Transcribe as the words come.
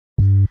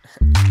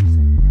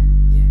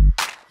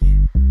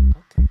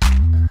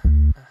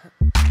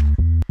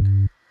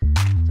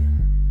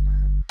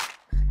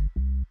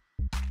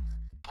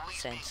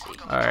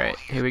Alright,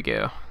 here we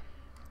go.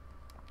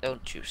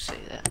 Don't you say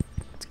that.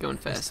 It's going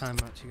fast. This time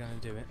I'm actually gonna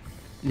do it.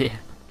 Yeah.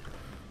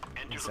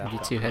 You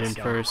two head in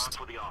first.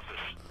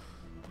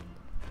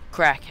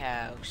 Crack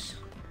house.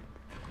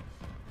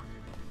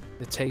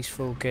 The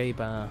tasteful gay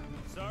bar.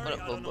 What up,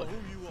 homeboy?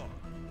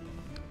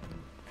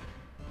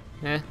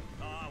 Yeah.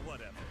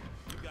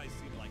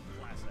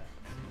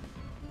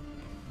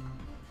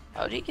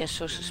 How do you get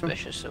so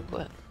suspicious so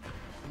quick?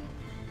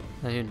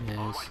 Who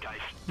knows?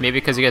 Maybe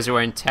because you guys are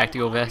wearing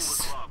tactical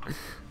vests.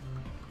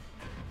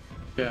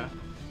 Yeah.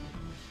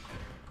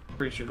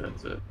 Pretty sure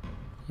that's it.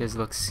 You guys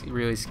look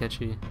really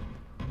sketchy.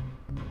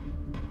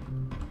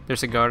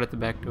 There's a guard at the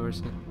back door,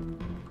 so.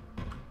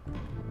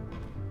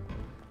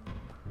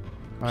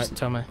 Alright,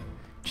 tell me.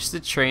 Just a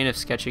train of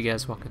sketchy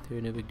guys walking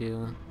through, no big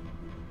deal.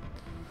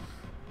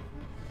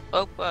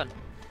 Open.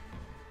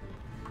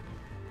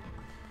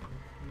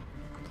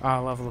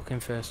 I'll have a look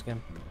in first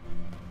again.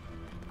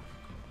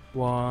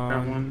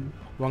 One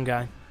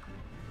guy.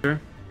 Sure.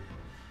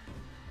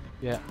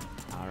 Yeah.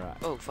 Alright.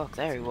 Oh fuck,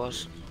 there he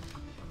was.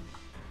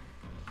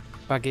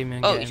 Bag him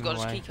and Oh, get he's him got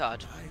his away. key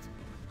card.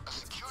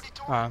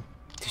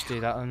 Just do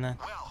that and then.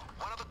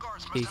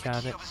 Key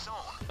card it.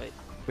 Wait.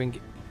 Bring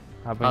it.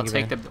 I'll I'll you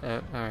take in.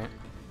 the. Alright.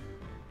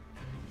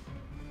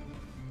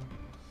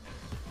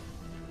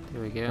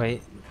 There we go.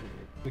 Wait.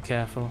 Be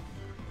careful.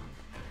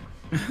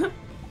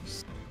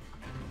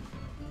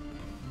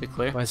 Be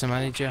clear. Where's the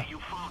manager?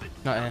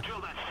 Not here.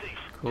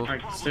 Cool.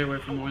 Alright, stay away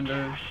from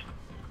windows.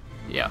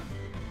 Yeah.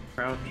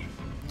 Crouch.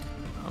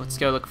 Let's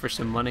go look for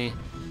some money.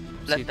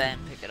 Let Ben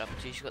pick it up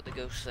until he's got the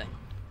ghost thing.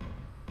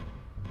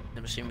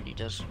 I'm assuming he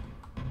does.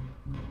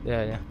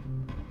 Yeah.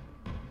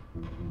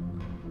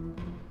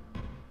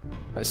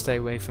 But stay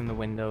away from the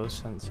windows,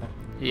 sensor.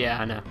 Yeah,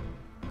 I know.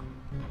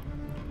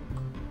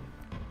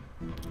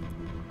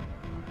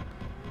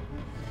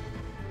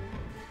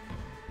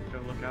 Go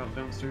look out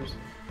downstairs.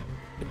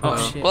 Oh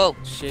Uh-oh. shit! Whoa.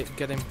 Shit!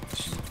 Get him!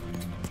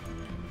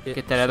 Shit,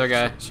 Get that other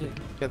guy. Shit!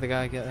 Get the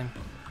guy! Get him!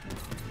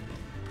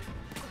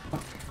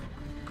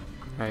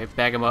 Alright,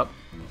 bag him up.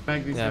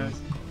 Bag these Yeah.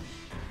 guys.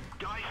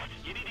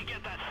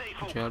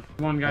 Good job.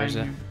 One guy Where's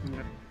in it?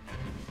 here.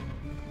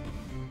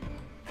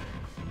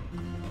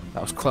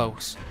 That was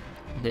close.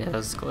 Yeah, that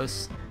was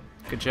close.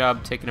 Good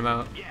job taking him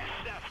out.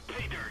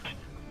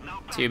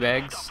 2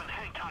 bags.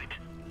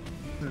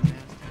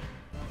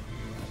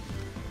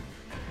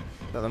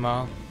 Got them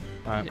all.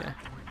 Right. Yeah.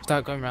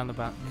 Start going around the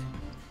back.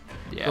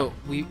 Yeah.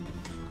 We've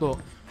got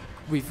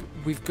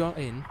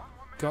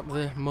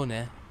the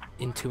money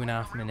in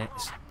 2.5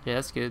 minutes. Yeah,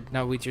 that's good.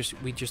 Now we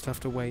just have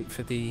to wait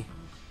for the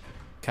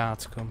car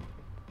to come.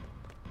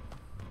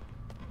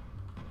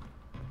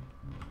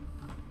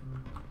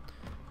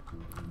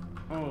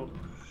 Oh,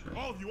 shit.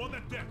 Oh, you on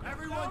that deck?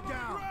 Everyone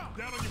down!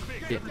 Down on your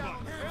feet! Yeah.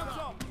 Hands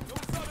up!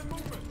 Don't start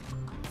moving!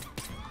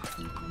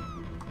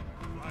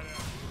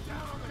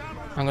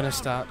 I'm gonna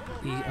start.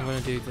 I'm gonna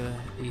do the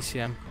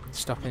ECM,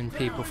 stopping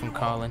people from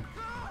calling.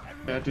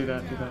 Yeah, do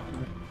that.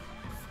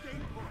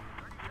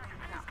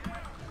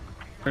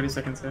 30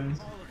 seconds in.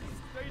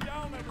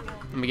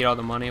 Let me get all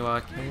the money while I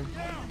can.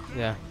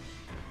 Yeah.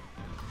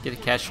 Get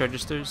the cash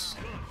registers.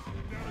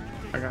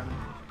 I got it.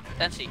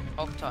 Nancy,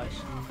 hog ties.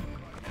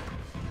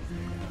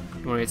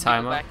 You want me to tie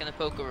him Go up? back in the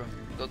poker room.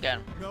 Go get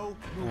him. No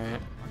move.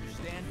 Alright.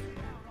 Understand?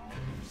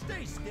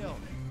 Stay still.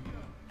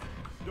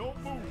 Don't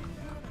move.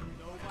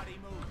 Nobody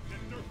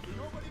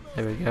move.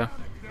 There we go.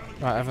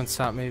 Right, everyone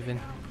start moving.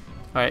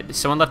 Alright,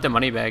 someone left a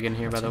money bag in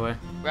here, by the way.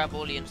 Grab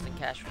all the instant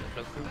cash from the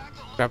cloakroom.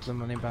 Grab the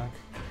money bag.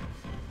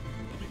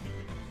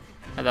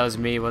 Oh, that was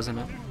me, wasn't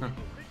it? Huh.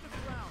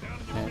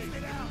 Alright.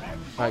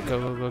 Right,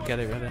 go get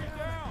it ready.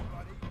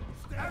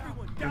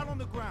 Everyone down on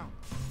the ground.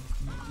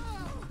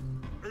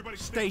 Everybody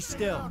stay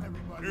still.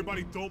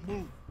 Everybody don't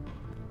move.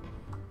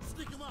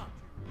 Stick 'em up.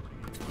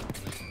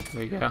 There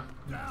we go.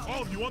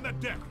 All of you on that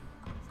deck.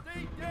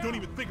 Don't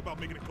even think about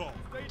making a call.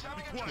 Be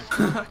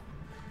quiet.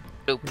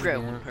 No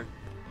pro. Yeah.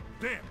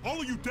 Damn, all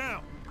of you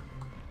down.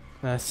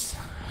 Nice.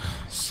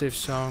 Civ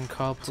song,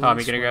 call police. Tom,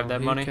 you gonna grab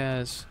that who money?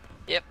 Cares?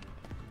 Yep.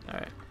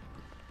 Alright.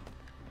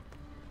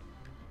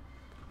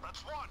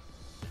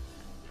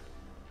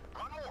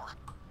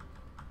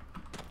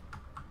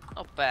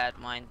 Not bad,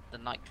 mind the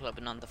nightclub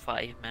in under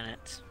 5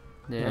 minutes.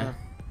 Yeah.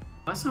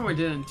 Last time we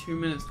did it in 2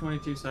 minutes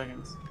 22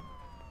 seconds.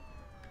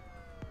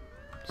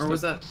 Or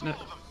was that? No,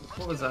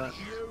 what was that?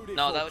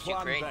 No, that was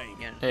Ukraine.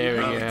 Yeah. There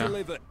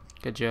we go.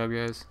 Good job,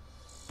 guys.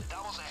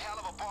 That was a hell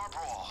of a bar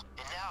brawl,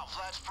 and now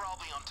Vlad's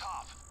probably on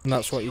top. And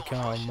that's what you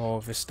call more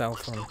of a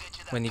stealth run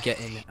when you're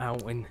getting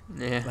out in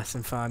Yeah. less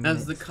than 5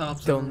 minutes. As the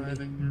cops are Don't-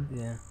 arriving.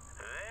 Yeah.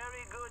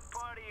 Very good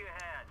party you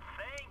had.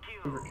 Thank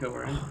you.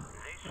 Overkill, right?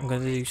 I'm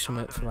gonna do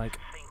something for like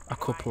a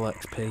couple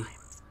XP.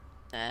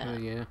 There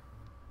we go.